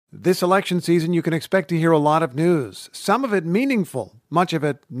This election season, you can expect to hear a lot of news, some of it meaningful, much of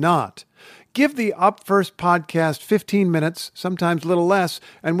it not. Give the Up First podcast 15 minutes, sometimes a little less,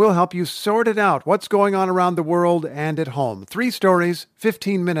 and we'll help you sort it out, what's going on around the world and at home. 3 stories,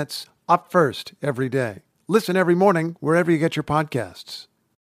 15 minutes, Up First every day. Listen every morning wherever you get your podcasts.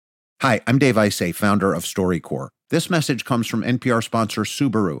 Hi, I'm Dave Isay, founder of StoryCorps. This message comes from NPR sponsor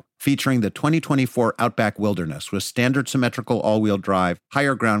Subaru, featuring the 2024 Outback Wilderness with standard symmetrical all-wheel drive,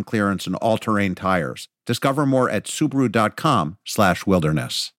 higher ground clearance, and all-terrain tires. Discover more at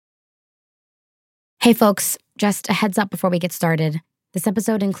Subaru.com/wilderness. Hey folks, just a heads up before we get started. This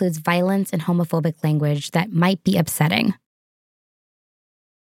episode includes violence and homophobic language that might be upsetting.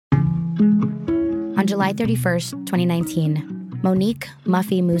 On July 31st, 2019, Monique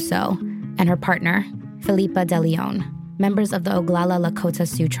Muffie Mousseau and her partner, Felipa Deleon, members of the Oglala Lakota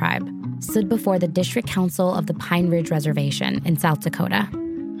Sioux tribe, stood before the District Council of the Pine Ridge Reservation in South Dakota,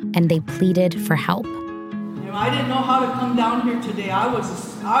 and they pleaded for help. I didn't know how to come down here today.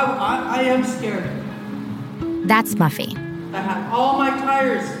 I am scared. That's Muffie. I had all my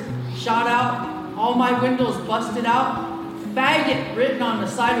tires shot out, all my windows busted out, faggot written on the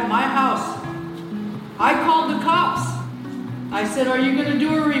side of my house. I called the cops. I said, "Are you going to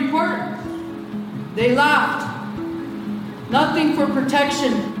do a report?" They laughed. Nothing for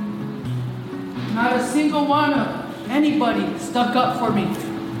protection. Not a single one of anybody stuck up for me.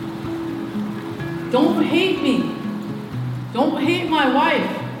 Don't hate me. Don't hate my wife.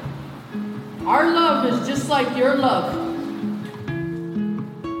 Our love is just like your love.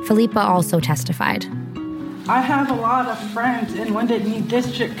 Felipa also testified. I have a lot of friends in Wounded Knee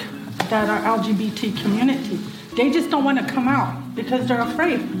District that are LGBT community. They just don't want to come out because they're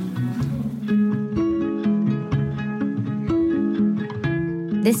afraid.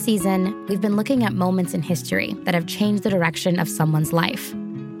 This season, we've been looking at moments in history that have changed the direction of someone's life.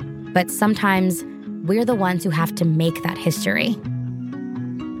 But sometimes, we're the ones who have to make that history.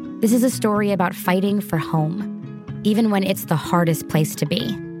 This is a story about fighting for home, even when it's the hardest place to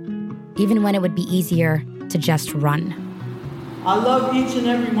be, even when it would be easier to just run. I love each and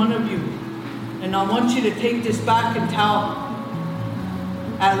every one of you, and I want you to take this back and tell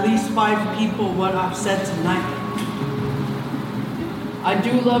at least 5 people what I've said tonight. I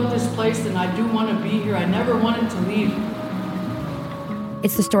do love this place, and I do want to be here. I never wanted to leave.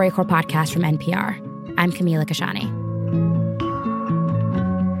 It's the StoryCorps podcast from NPR. I'm Camila Kashani.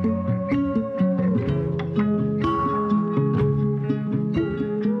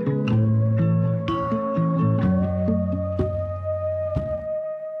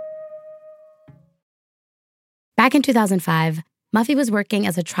 Back in 2005, Muffie was working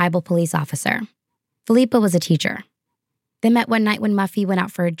as a tribal police officer. Felipa was a teacher. They met one night when Muffie went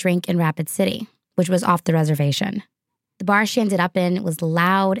out for a drink in Rapid City, which was off the reservation. The bar she ended up in was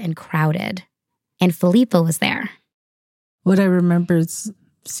loud and crowded, and Felipa was there. What I remember is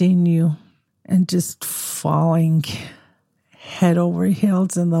seeing you and just falling head over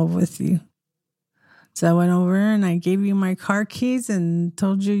heels in love with you. So I went over and I gave you my car keys and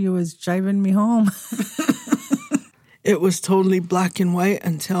told you was driving me home. It was totally black and white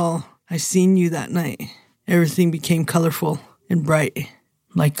until I seen you that night. Everything became colorful and bright,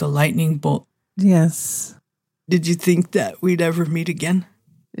 like a lightning bolt. Yes. Did you think that we'd ever meet again?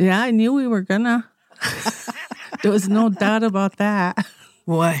 Yeah, I knew we were gonna. There was no doubt about that.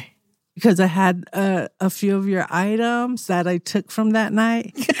 Why? Because I had a few of your items that I took from that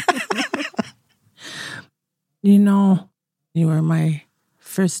night. You know, you were my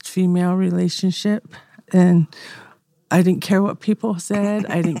first female relationship, and I didn't care what people said.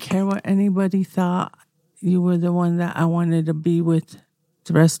 I didn't care what anybody thought. You were the one that I wanted to be with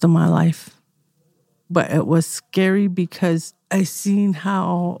the rest of my life. But it was scary because I seen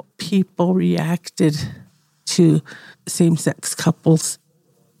how people reacted to same-sex couples.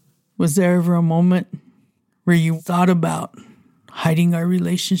 Was there ever a moment where you thought about hiding our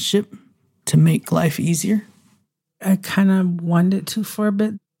relationship to make life easier? I kind of wanted to for a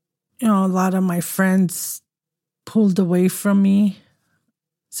bit. You know, a lot of my friends pulled away from me.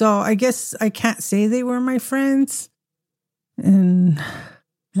 So I guess I can't say they were my friends. And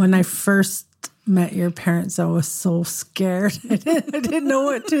when I first met your parents, I was so scared. I didn't know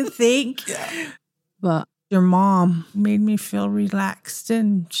what to think. Yeah. But your mom made me feel relaxed,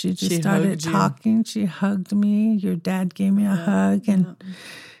 and she started talking. She hugged me. Your dad gave me a hug. And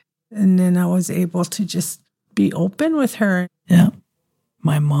then I was able to just be open with her. Yeah.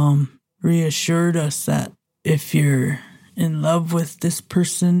 My mom reassured us that if you're in love with this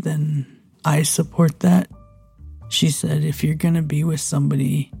person, then I support that. She said, if you're going to be with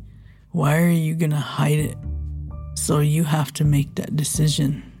somebody, why are you going to hide it? So you have to make that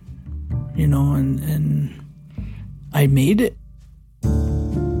decision. and I made it.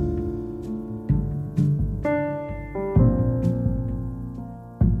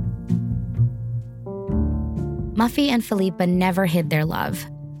 Muffie and Felipa never hid their love,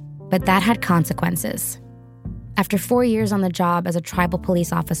 but that had consequences. After 4 years on the job as a tribal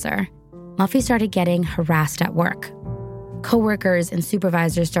police officer, Muffie started getting harassed at work. Coworkers and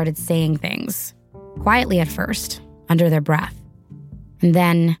supervisors started saying things, quietly at first, under their breath. And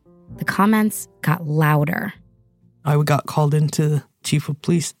then the comments got louder. I got called into the chief of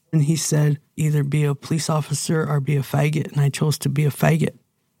police, and he said, either be a police officer or be a faggot, and I chose to be a faggot.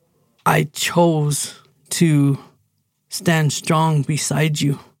 I chose to stand strong beside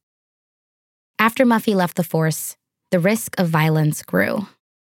you. After Muffie left the force, the risk of violence grew.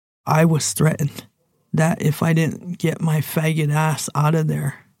 I was threatened that if I didn't get my faggot ass out of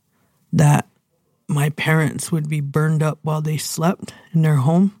there, that my parents would be burned up while they slept in their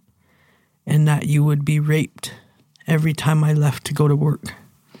home, and that you would be raped every time I left to go to work.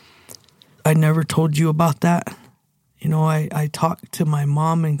 I never told you about that. I talked to my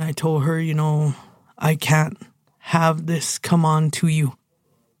mom and I told her, I can't have this come on to you.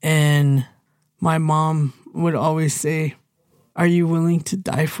 And my mom would always say, are you willing to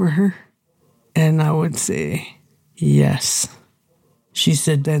die for her? And I would say, yes. She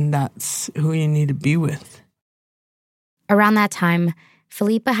said, then that's who you need to be with. Around that time,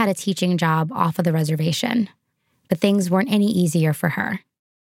 Felipa had a teaching job off of the reservation, but things weren't any easier for her.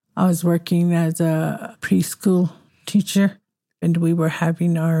 I was working as a preschool teacher, and we were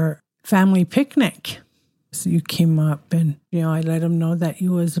having our family picnic. So you came up and, I let him know that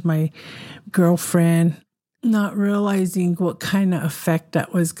you was my girlfriend, not realizing what kind of effect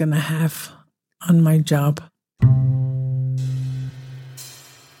that was going to have on my job.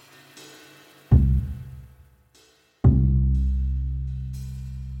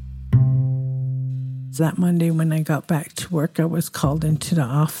 That Monday when I got back to work, I was called into the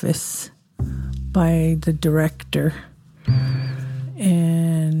office by the director,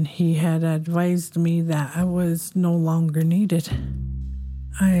 and he had advised me that I was no longer needed.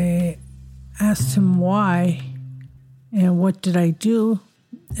 I asked him why and what did I do,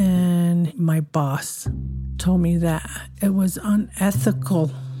 and my boss told me that it was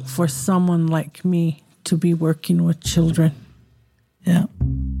unethical for someone like me to be working with children. Yeah.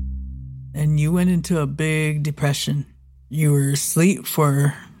 And you went into a big depression. You were asleep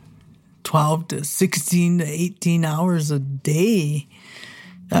for 12 to 16 to 18 hours a day.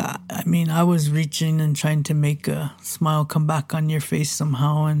 I was reaching and trying to make a smile come back on your face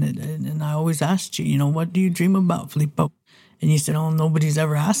somehow. And I always asked you, what do you dream about, Felipa? And you said, oh, nobody's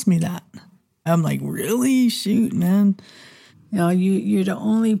ever asked me that. I'm like, really? Shoot, man. You're the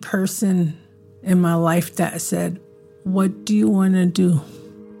only person in my life that said, what do you want to do?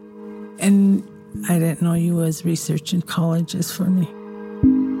 And I didn't know you was researching colleges for me.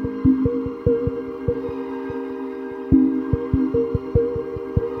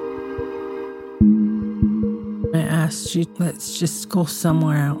 I asked you, let's just go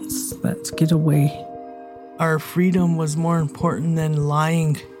somewhere else. Let's get away. Our freedom was more important than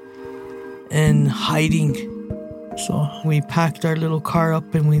lying and hiding. So we packed our little car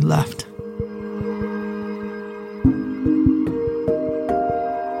up and we left.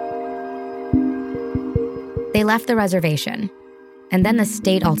 They left the reservation, and then the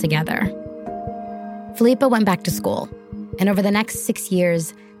state altogether. Felipa went back to school, and over the next 6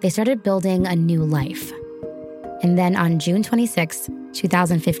 years, they started building a new life. And then on June 26,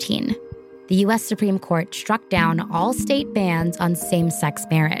 2015, the U.S. Supreme Court struck down all state bans on same-sex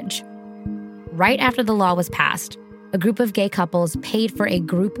marriage. Right after the law was passed, a group of gay couples paid for a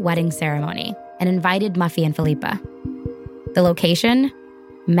group wedding ceremony and invited Muffie and Felipa. The location?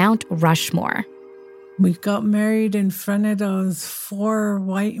 Mount Rushmore. We got married in front of those 4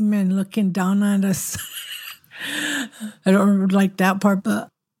 white men looking down on us. I don't like that part, but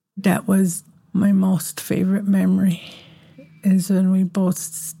that was my most favorite memory, is when we both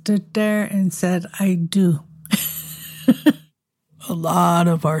stood there and said, I do. A lot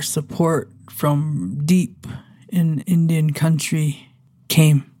of our support from deep in Indian country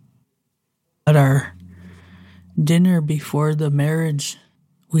came. At our dinner before the marriage,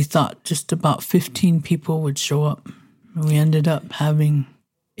 we thought just about 15 people would show up. And we ended up having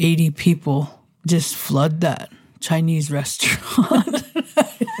 80 people just flood that Chinese restaurant.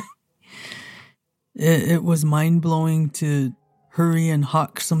 It was mind-blowing to hurry and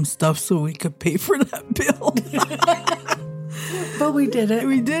hawk some stuff so we could pay for that bill. But we did it.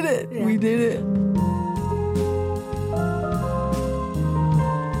 We did it. Yeah. We did it.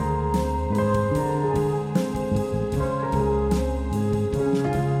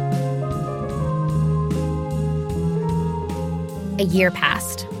 A year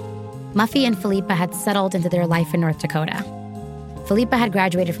passed. Muffie and Felipa had settled into their life in North Dakota. Felipa had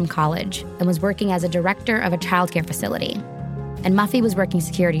graduated from college and was working as a director of a childcare facility, and Muffie was working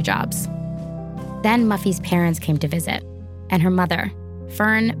security jobs. Then Muffie's parents came to visit, and her mother,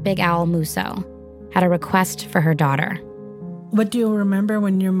 Fern Big Owl Mousseau, had a request for her daughter. What do you remember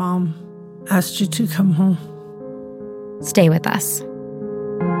when your mom asked you to come home? Stay with us.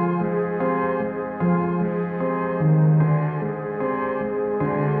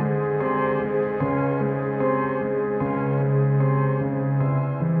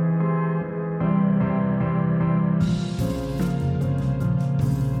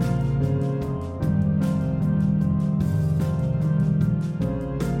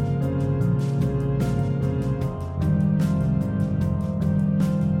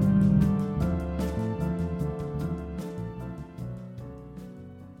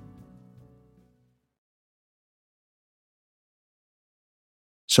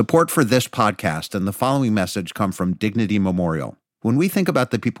 Support for this podcast and the following message come from Dignity Memorial. When we think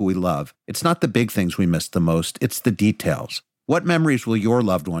about the people we love, it's not the big things we miss the most, it's the details. What memories will your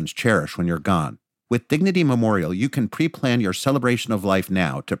loved ones cherish when you're gone? With Dignity Memorial, you can pre-plan your celebration of life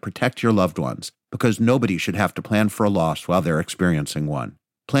now to protect your loved ones, because nobody should have to plan for a loss while they're experiencing one.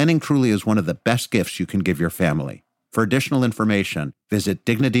 Planning truly is one of the best gifts you can give your family. For additional information, visit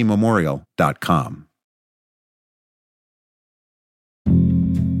dignitymemorial.com.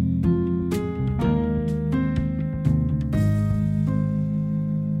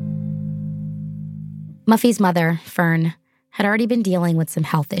 Muffie's mother, Fern, had already been dealing with some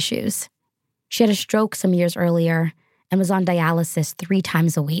health issues. She had a stroke some years earlier and was on dialysis 3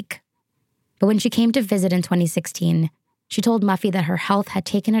 times a week. But when she came to visit in 2016, she told Muffie that her health had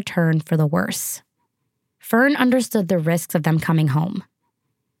taken a turn for the worse. Fern understood the risks of them coming home,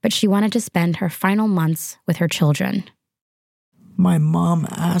 but she wanted to spend her final months with her children. My mom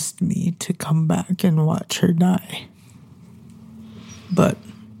asked me to come back and watch her die. But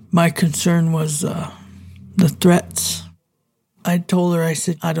my concern was the threats. I told her, I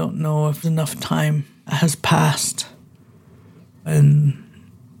said, I don't know if enough time has passed. And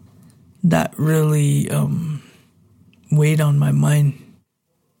that really weighed on my mind.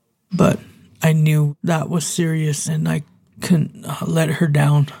 But I knew that was serious and I couldn't let her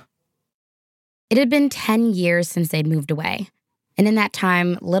down. It had been 10 years since they'd moved away. And in that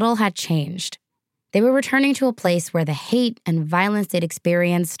time, little had changed. They were returning to a place where the hate and violence they'd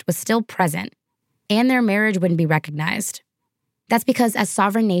experienced was still present, and their marriage wouldn't be recognized. That's because as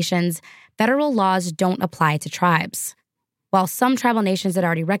sovereign nations, federal laws don't apply to tribes. While some tribal nations had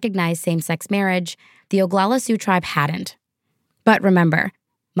already recognized same-sex marriage, the Oglala Sioux tribe hadn't. But remember,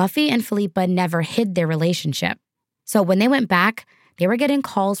 Muffie and Felipa never hid their relationship. So when they went back, they were getting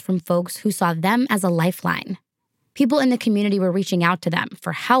calls from folks who saw them as a lifeline. People in the community were reaching out to them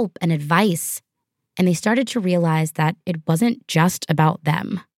for help and advice. And they started to realize that it wasn't just about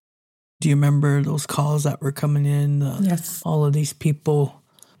them. Do you remember those calls that were coming in? Yes. All of these people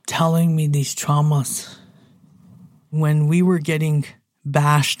telling me these traumas. When we were getting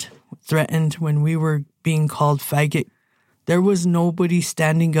bashed, threatened, when we were being called faggot, there was nobody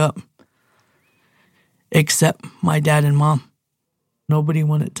standing up except my dad and mom. Nobody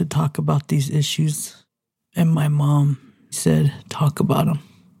wanted to talk about these issues. And my mom said, talk about them.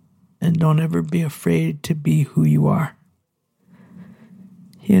 And don't ever be afraid to be who you are.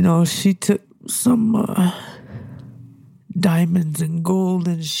 You know, she took some diamonds and gold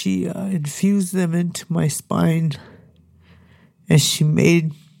and she infused them into my spine. And she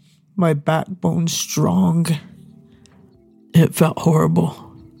made my backbone strong. It felt horrible.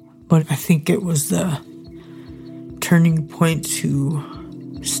 But I think it was the turning point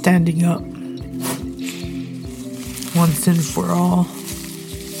to standing up once and for all.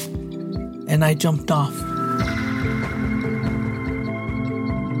 And I jumped off.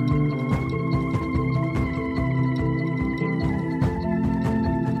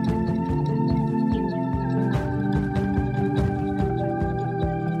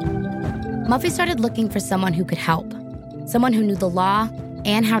 Muffie started looking for someone who could help, someone who knew the law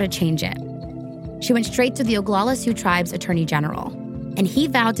and how to change it. She went straight to the Oglala Sioux tribe's attorney general, and he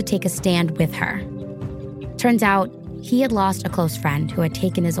vowed to take a stand with her. Turns out, he had lost a close friend who had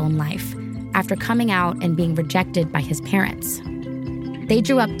taken his own life after coming out and being rejected by his parents. They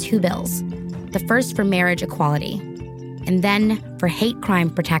drew up 2 bills, the first for marriage equality, and then for hate crime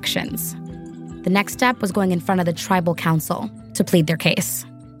protections. The next step was going in front of the tribal council to plead their case.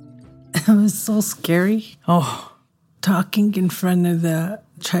 It was so scary. Oh, Talking in front of the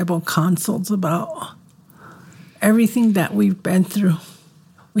tribal councils about everything that we've been through.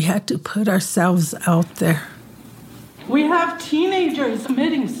 We had to put ourselves out there. We have teenagers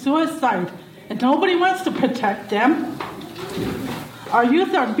committing suicide, and nobody wants to protect them. Our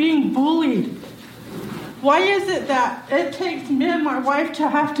youth are being bullied. Why is it that it takes me and my wife to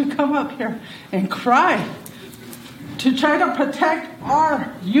have to come up here and cry to try to protect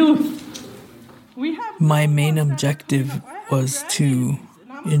our youth? My main objective was to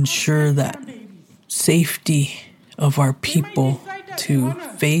ensure that safety of our people to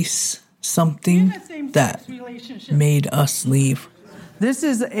face something that made us leave. This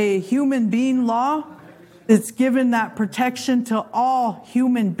is a human being law. It's given that protection to all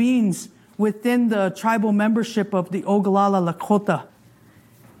human beings within the tribal membership of the Oglala Lakota.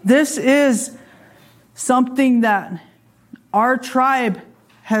 This is something that our tribe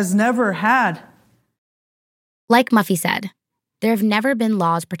has never had. Like Muffie said, there have never been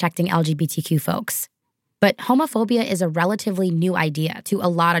laws protecting LGBTQ folks. But homophobia is a relatively new idea to a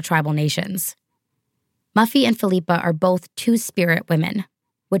lot of tribal nations. Muffie and Felipa are both two-spirit women,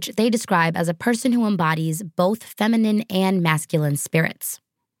 which they describe as a person who embodies both feminine and masculine spirits.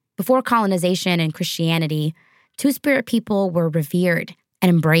 Before colonization and Christianity, two-spirit people were revered and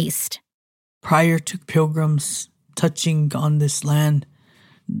embraced. Prior to pilgrims touching on this land,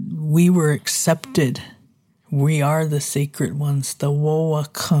 we were accepted. We are the sacred ones, the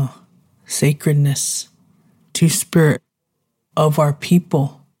Wowaka, sacredness, two-spirit of our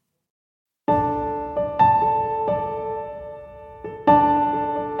people.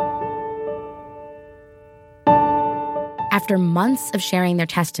 After months of sharing their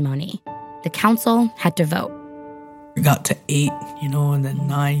testimony, the council had to vote. We got to 8, and then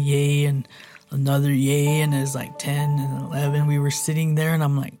 9 yay and another yay, and it was like 10 and 11. We were sitting there, and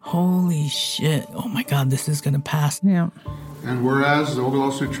I'm like, holy shit, oh my God, this is going to pass. Yeah. And whereas the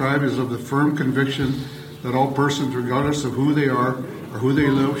Oglala Sioux tribe is of the firm conviction that all persons, regardless of who they are or who they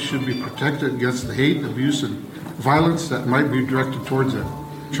live, should be protected against the hate, abuse, and violence that might be directed towards them.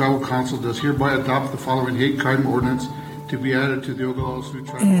 The Tribal Council does hereby adopt the following hate crime ordinance to be added to the Oglala Sioux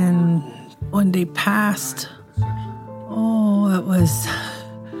tribe. And when they passed, it was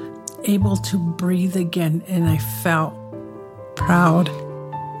able to breathe again, and I felt proud.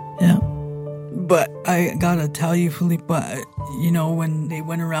 Yeah. But I gotta tell you, Felipa, when they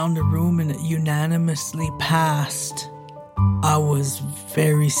went around the room and it unanimously passed, I was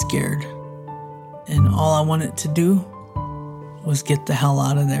very scared. And all I wanted to do was get the hell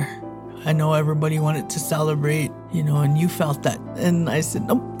out of there. I know everybody wanted to celebrate, and you felt that. And I said,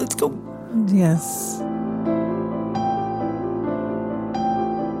 no, let's go. Yes.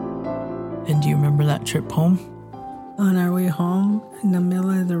 And do you remember that trip home? On our way home, in the middle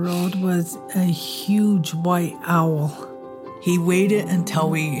of the road was a huge white owl. He waited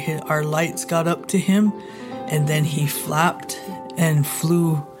until our lights got up to him, and then he flapped and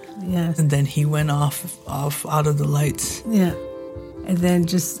flew. Yes. And then he went off out of the lights. Yeah. And then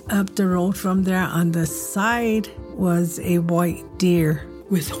just up the road from there on the side was a white deer.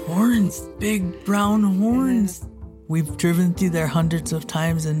 With horns, big brown horns. We've driven through there hundreds of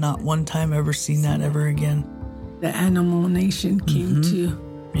times and not one time ever seen that ever again. The animal nation came to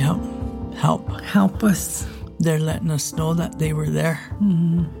help us. They're letting us know that they were there.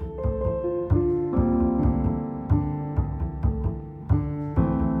 Mm-hmm.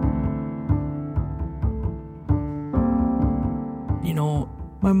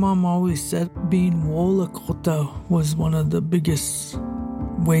 My mom always said being Wolakota was one of the biggest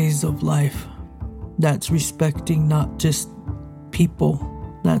ways of life. That's respecting not just people,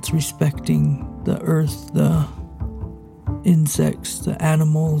 that's respecting the earth, the insects, the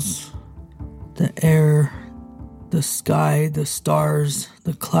animals, the air, the sky, the stars,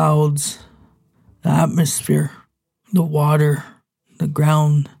 the clouds, the atmosphere, the water, the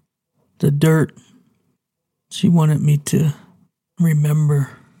ground, the dirt. She wanted me to remember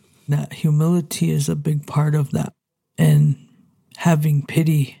that humility is a big part of that, and having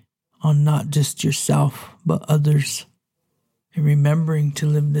pity on not just yourself, but others, and remembering to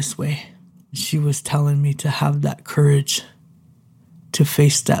live this way. She was telling me to have that courage to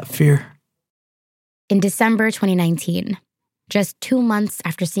face that fear. In December 2019, just 2 months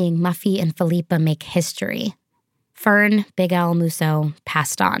after seeing Muffie and Felipa make history, Fern Big L Mousseau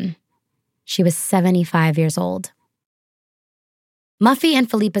passed on. She was 75 years old. Muffie and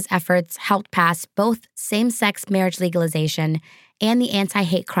Felipa's efforts helped pass both same-sex marriage legalization and the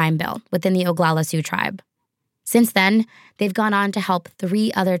anti-hate crime bill within the Oglala Sioux tribe. Since then, they've gone on to help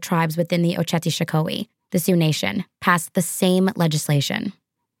 3 other tribes within the Oceti-Sakowee, the Sioux Nation, pass the same legislation.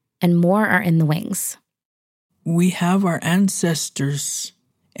 And more are in the wings. We have our ancestors,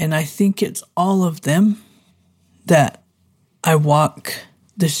 and I think it's all of them that I walk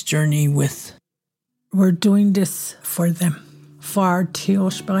this journey with. we're doing this for them, for our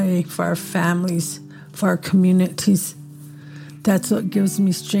Tioshbae, for our families, for our communities. That's what gives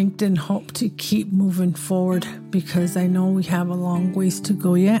me strength and hope to keep moving forward, because I know we have a long ways to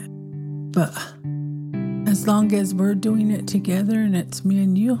go yet. But as long as we're doing it together and it's me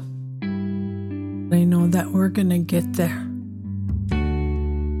and you, I know that we're going to get there.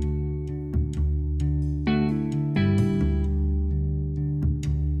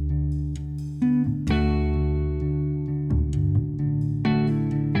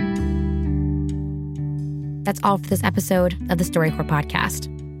 That's all for this episode of the StoryCorps podcast.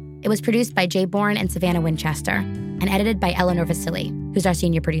 It was produced by Jay Bourne and Savannah Winchester and edited by Eleanor Vasily, who's our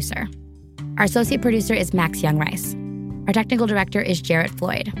senior producer. Our associate producer is Max Young-Rice. Our technical director is Jarrett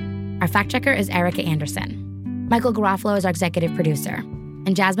Floyd. Our fact checker is Erica Anderson. Michael Garofalo is our executive producer.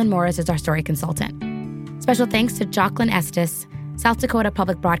 And Jasmine Morris is our story consultant. Special thanks to Jocelyn Estes, South Dakota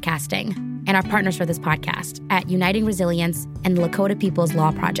Public Broadcasting, and our partners for this podcast at Uniting Resilience and the Lakota People's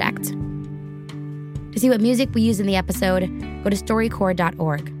Law Project. To see what music we use in the episode, go to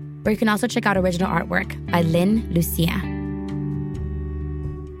storycorps.org, where you can also check out original artwork by Lynn Lucia.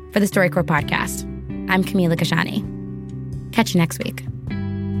 For the StoryCorps podcast, I'm Camila Kashani. Catch you next week.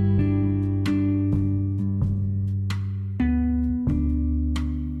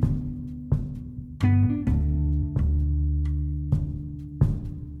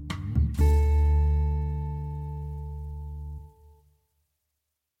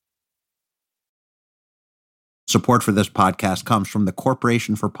 Support for this podcast comes from the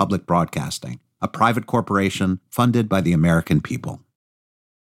Corporation for Public Broadcasting, a private corporation funded by the American people.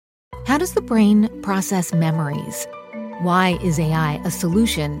 How does the brain process memories? Why is AI a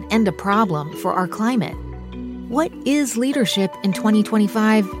solution and a problem for our climate? What is leadership in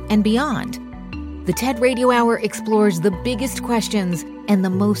 2025 and beyond? The TED Radio Hour explores the biggest questions and the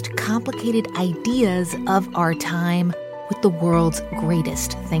most complicated ideas of our time with the world's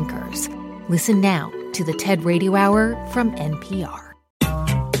greatest thinkers. Listen now to the TED Radio Hour from NPR.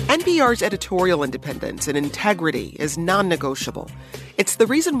 NPR's editorial independence and integrity is non-negotiable. It's the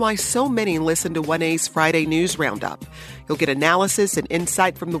reason why so many listen to 1A's Friday News Roundup. You'll get analysis and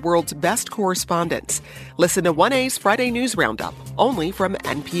insight from the world's best correspondents. Listen to 1A's Friday News Roundup, only from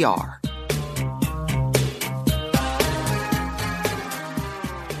NPR.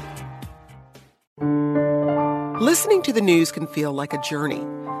 Listening to the news can feel like a journey,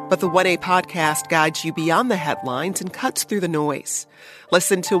 but the 1A podcast guides you beyond the headlines and cuts through the noise.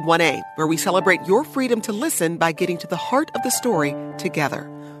 Listen to 1A, where we celebrate your freedom to listen by getting to the heart of the story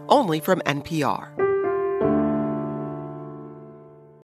together, only from NPR.